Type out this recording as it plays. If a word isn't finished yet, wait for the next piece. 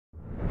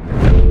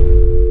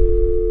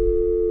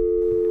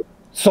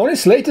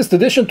Sony's latest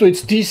addition to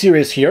its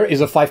T-series here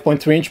is a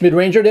 5.3-inch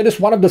mid-ranger that is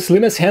one of the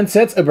slimmest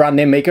handsets a brand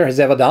name maker has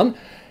ever done.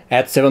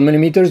 At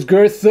 7mm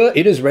girth,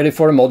 it is ready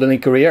for a modeling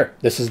career.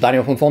 This is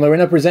Daniel from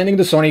PhoneArena presenting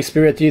the Sony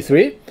Xperia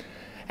T3.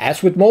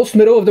 As with most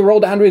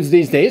middle-of-the-road Androids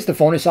these days, the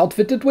phone is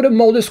outfitted with a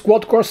modest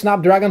quad-core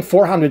Snapdragon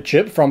 400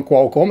 chip from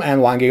Qualcomm and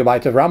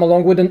 1GB of RAM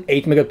along with an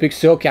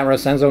 8-megapixel camera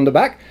sensor on the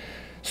back.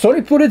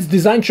 Sony put its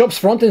design chops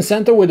front and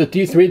center with the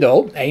T3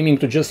 though, aiming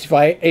to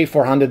justify a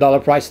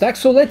 $400 price tag,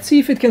 so let's see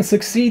if it can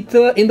succeed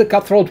in the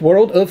cutthroat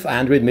world of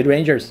Android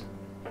mid-rangers.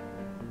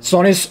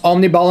 Sony's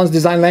omni-balance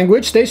design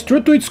language stays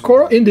true to its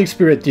core in the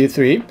Xperia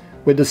T3,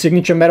 with the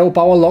signature metal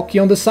power lock key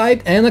on the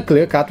side and a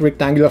clear-cut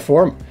rectangular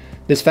form.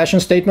 This fashion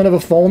statement of a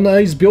phone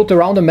is built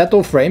around a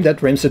metal frame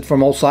that rims it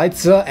from all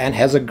sides and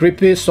has a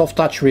grippy,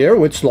 soft-touch rear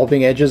with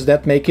sloping edges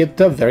that make it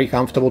very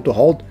comfortable to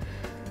hold.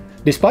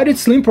 Despite its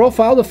slim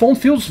profile, the phone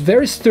feels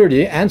very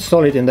sturdy and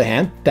solid in the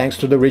hand, thanks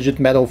to the rigid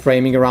metal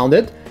framing around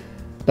it.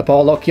 The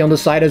power lock key on the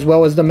side, as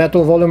well as the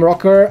metal volume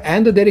rocker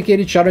and the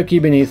dedicated shutter key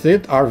beneath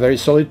it, are very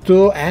solid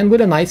too and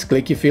with a nice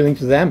clicky feeling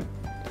to them.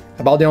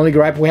 About the only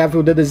gripe we have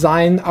with the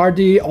design are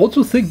the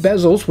all-too-thick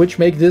bezels, which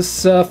make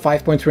this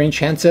 5.3-inch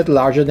handset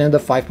larger than the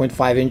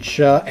 5.5-inch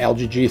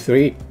LG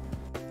G3.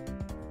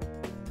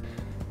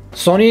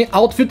 Sony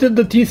outfitted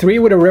the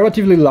T3 with a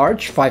relatively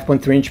large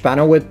 5.3-inch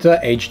panel with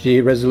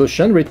HD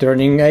resolution,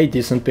 returning a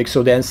decent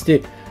pixel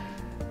density.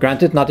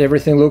 Granted, not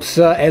everything looks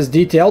as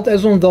detailed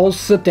as on those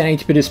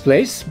 1080p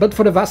displays, but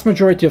for the vast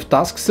majority of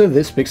tasks,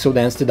 this pixel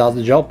density does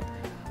the job.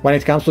 When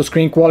it comes to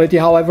screen quality,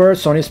 however,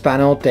 Sony's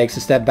panel takes a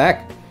step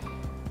back.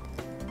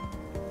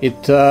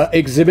 It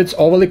exhibits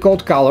overly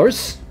cold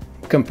colors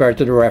compared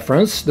to the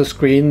reference. The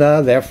screen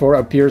therefore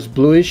appears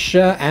bluish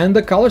and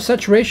the color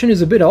saturation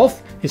is a bit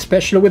off,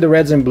 especially with the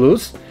reds and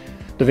blues.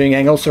 The viewing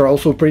angles are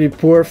also pretty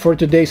poor for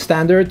today's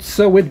standards,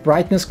 with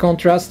brightness,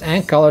 contrast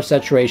and color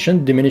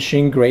saturation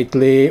diminishing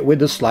greatly with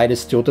the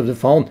slightest tilt of the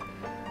phone.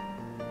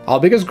 Our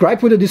biggest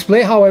gripe with the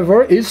display,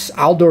 however, is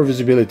outdoor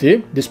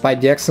visibility.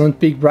 Despite the excellent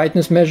peak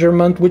brightness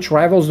measurement, which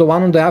rivals the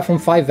one on the iPhone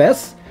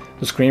 5S,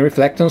 the screen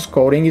reflectance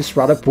coating is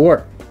rather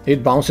poor.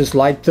 It bounces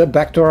light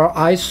back to our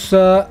eyes,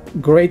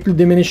 greatly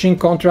diminishing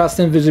contrast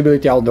and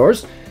visibility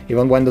outdoors,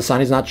 even when the sun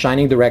is not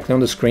shining directly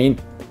on the screen.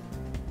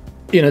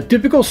 In a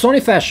typical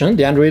Sony fashion,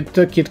 the Android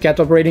KitKat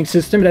operating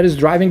system that is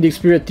driving the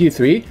Xperia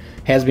T3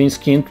 has been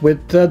skinned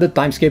with the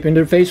Timescape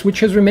interface, which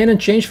has remained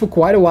unchanged for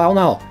quite a while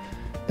now.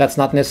 That's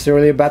not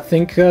necessarily a bad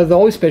thing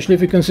though, especially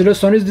if you consider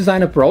Sony's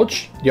design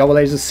approach. The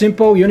overlay is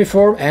simple,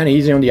 uniform and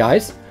easy on the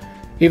eyes.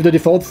 If the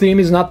default theme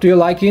is not to your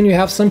liking, you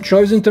have some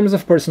choice in terms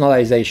of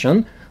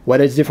personalization,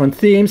 whether it's different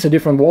themes, a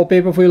different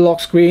wallpaper for your lock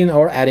screen,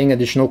 or adding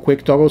additional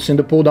quick toggles in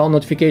the pull-down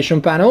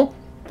notification panel.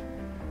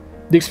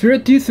 The Xperia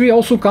T3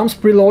 also comes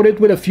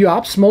preloaded with a few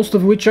apps, most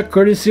of which are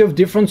courtesy of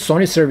different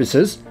Sony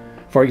services.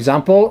 For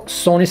example,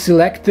 Sony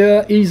Select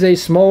is a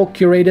small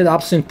curated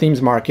apps and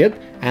themes market,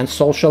 and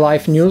Social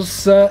Life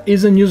News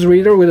is a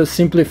newsreader with a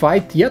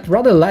simplified yet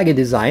rather laggy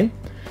design.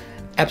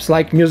 Apps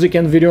like Music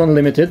and Video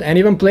Unlimited and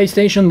even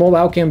PlayStation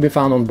Mobile can be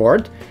found on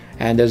board,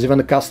 and there's even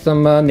a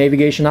custom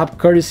navigation app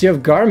courtesy of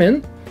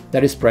Garmin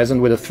that is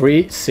present with a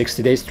free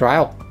 60-day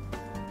trial.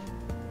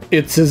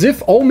 It's as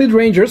if all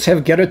mid-rangers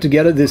have gathered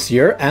together this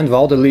year and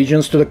vowed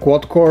allegiance to the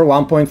quad-core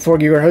 1.4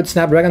 GHz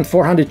Snapdragon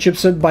 400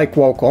 chipset by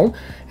Qualcomm,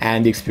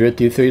 and the Xperia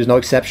T3 is no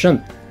exception.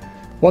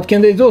 What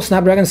can they do?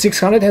 Snapdragon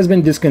 600 has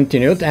been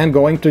discontinued, and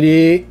going to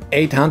the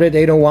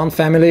 800-801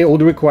 family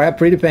would require a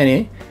pretty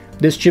penny.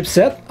 This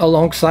chipset,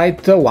 alongside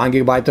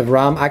 1GB of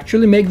RAM,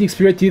 actually make the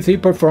Xperia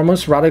T3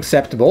 performance rather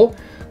acceptable,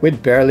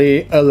 with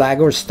barely a lag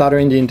or stutter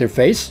in the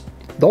interface,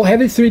 though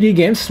heavy 3D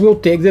games will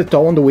take their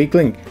toll on the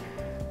weakling.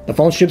 The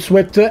phone ships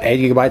with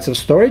 8GB of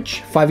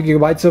storage,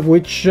 5GB of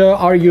which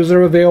are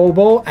user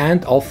available,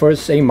 and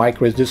offers a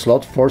microSD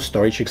slot for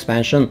storage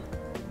expansion.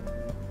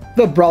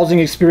 The browsing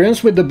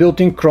experience with the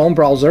built-in Chrome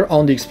browser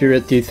on the Xperia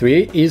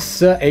T3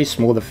 is a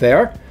smooth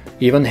affair.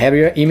 Even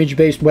heavier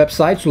image-based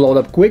websites load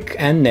up quick,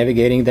 and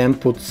navigating them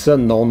puts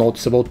no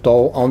noticeable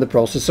toll on the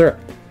processor.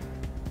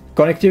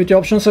 Connectivity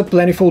options are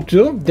plentiful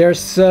too. There's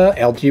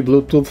LTE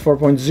Bluetooth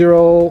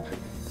 4.0,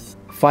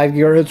 5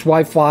 GHz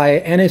Wi-Fi,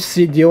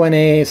 NFC,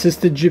 DONA,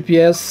 assisted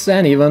GPS,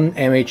 and even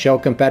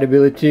MHL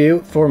compatibility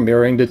for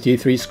mirroring the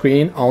T3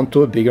 screen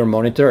onto a bigger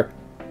monitor.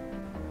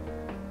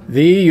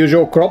 The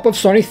usual crop of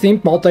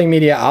Sony-themed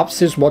multimedia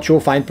apps is what you'll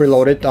find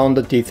preloaded on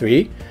the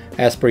T3.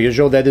 As per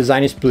usual, their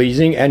design is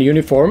pleasing and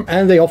uniform,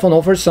 and they often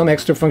offer some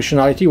extra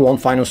functionality you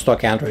won't find on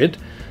stock Android.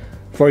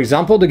 For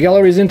example, the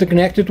gallery is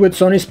interconnected with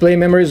Sony's Play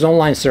Memories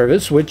online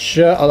service, which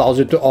allows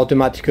you to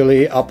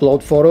automatically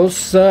upload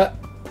photos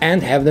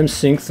and have them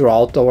sync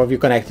throughout all of your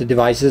connected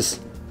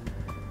devices.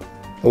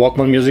 The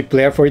Walkman music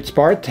player, for its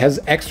part, has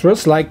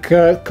extras like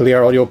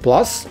Clear Audio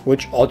Plus,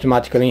 which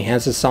automatically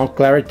enhances sound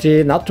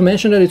clarity, not to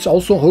mention that it's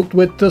also hooked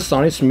with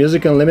Sony's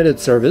Music Unlimited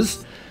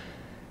service.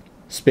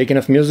 Speaking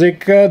of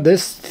music,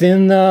 this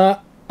thin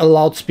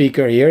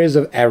loudspeaker here is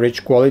of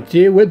average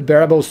quality with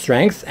bearable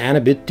strength and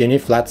a bit tinny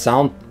flat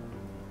sound.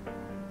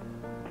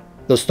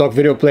 The stock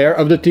video player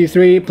of the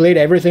T3 played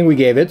everything we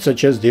gave it,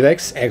 such as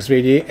DivX,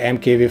 XVD,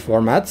 MKV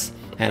formats,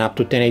 and up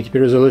to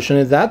 1080p resolution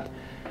at that.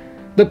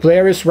 The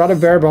player is rather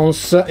bare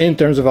bones in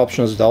terms of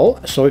options though,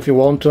 so if you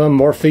want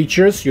more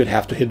features, you'd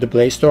have to hit the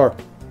Play Store.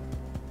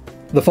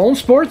 The phone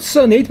sports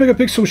an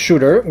 8-megapixel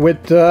shooter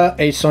with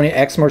a Sony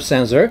Xperia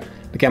sensor.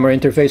 The camera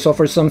interface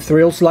offers some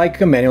thrills like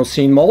manual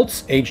scene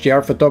modes,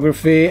 HDR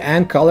photography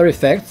and color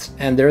effects,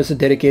 and there is a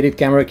dedicated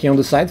camera key on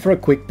the side for a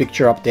quick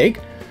picture uptake.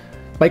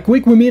 By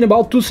quick we mean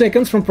about 2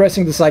 seconds from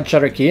pressing the side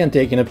shutter key and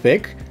taking a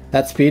pic.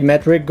 That speed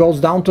metric goes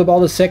down to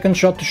about a second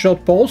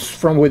shot-to-shot pulse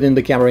from within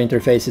the camera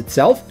interface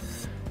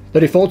itself. The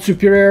default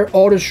superior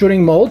auto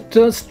shooting mode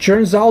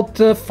churns out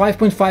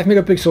 5.5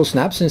 megapixel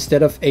snaps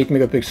instead of 8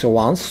 megapixel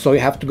ones, so you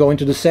have to go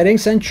into the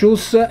settings and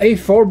choose a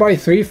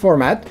 4:3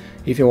 format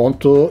if you want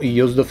to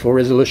use the full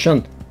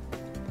resolution.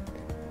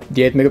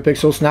 The 8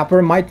 megapixel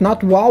snapper might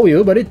not wow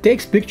you, but it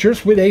takes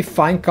pictures with a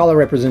fine color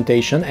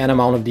representation and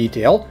amount of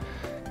detail.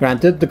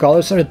 Granted, the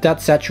colors are a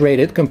tad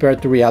saturated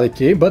compared to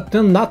reality, but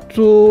not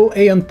to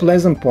an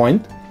unpleasant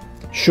point.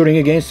 Shooting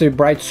against a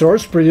bright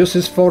source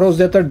produces photos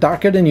that are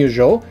darker than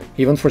usual,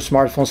 even for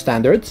smartphone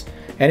standards,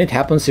 and it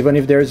happens even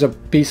if there is a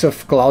piece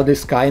of cloudy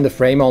sky in the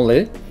frame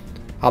only.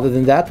 Other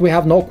than that, we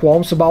have no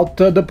qualms about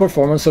the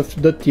performance of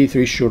the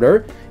T3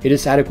 shooter. It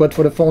is adequate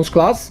for the phone's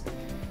class.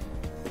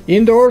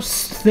 Indoors,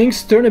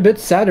 things turn a bit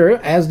sadder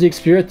as the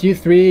Xperia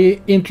T3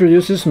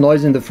 introduces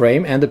noise in the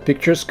frame and the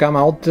pictures come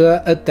out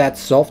a tad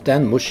soft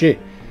and mushy.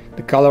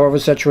 The color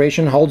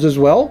oversaturation holds as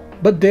well,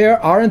 but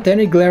there aren't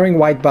any glaring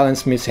white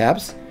balance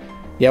mishaps.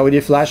 The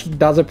LED flash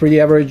does a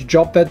pretty average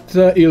job at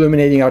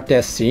illuminating our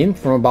test scene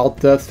from about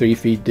 3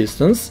 feet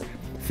distance,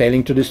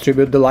 failing to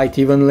distribute the light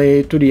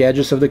evenly to the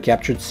edges of the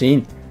captured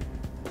scene.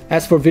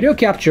 As for video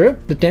capture,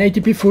 the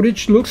 1080p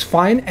footage looks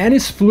fine and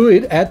is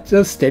fluid at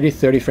a steady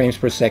 30 frames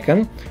per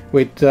second,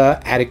 with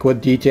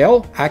adequate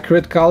detail,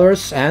 accurate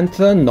colors and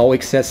no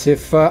excessive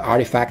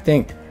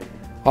artifacting.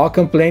 Our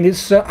complaint is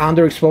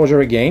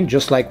underexposure again,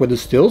 just like with the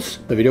stills.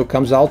 The video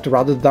comes out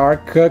rather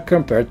dark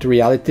compared to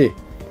reality.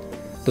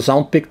 The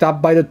sound picked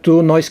up by the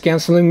two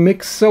noise-cancelling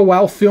mix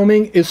while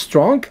filming is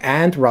strong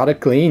and rather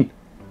clean.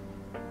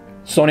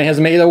 Sony has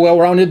made a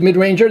well-rounded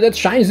mid-ranger that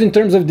shines in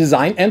terms of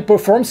design and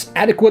performs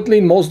adequately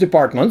in most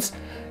departments.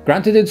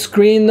 Granted, its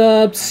screen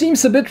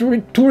seems a bit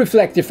too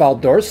reflective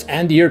outdoors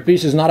and the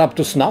earpiece is not up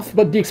to snuff,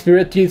 but the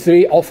Xperia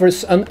T3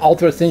 offers an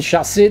ultra-thin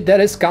chassis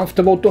that is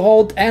comfortable to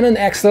hold and an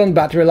excellent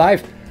battery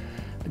life.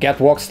 The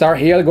Catwalk Star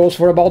here goes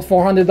for about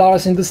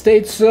 $400 in the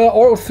States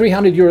or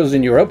 300 euros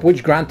in Europe,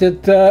 which granted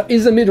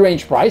is a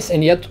mid-range price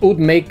and yet would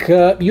make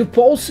you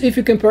pause if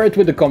you compare it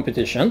with the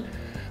competition.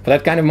 For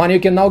that kind of money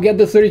you can now get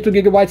the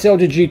 32GB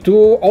LG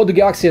G2 or the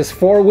Galaxy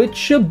S4,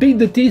 which beat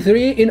the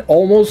T3 in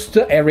almost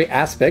every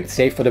aspect,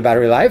 save for the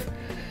battery life.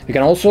 You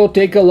can also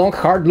take a long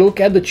hard look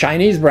at the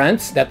Chinese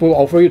brands that will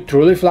offer you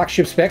truly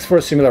flagship specs for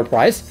a similar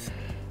price.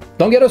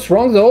 Don't get us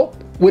wrong though,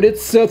 with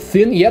its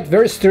thin yet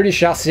very sturdy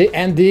chassis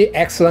and the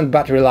excellent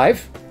battery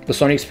life, the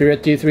Sony Xperia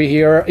T3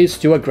 here is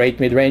still a great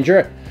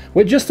mid-ranger.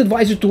 We just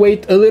advise you to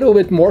wait a little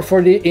bit more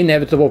for the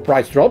inevitable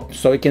price drop,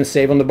 so you can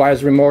save on the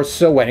buyer's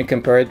remorse when you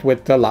compare it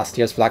with last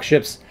year's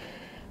flagships.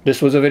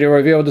 This was a video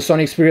review of the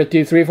Sony Xperia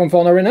T3 from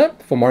PhoneArena.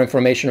 For more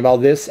information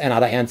about this and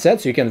other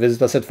handsets, you can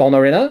visit us at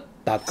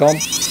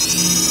PhoneArena.com.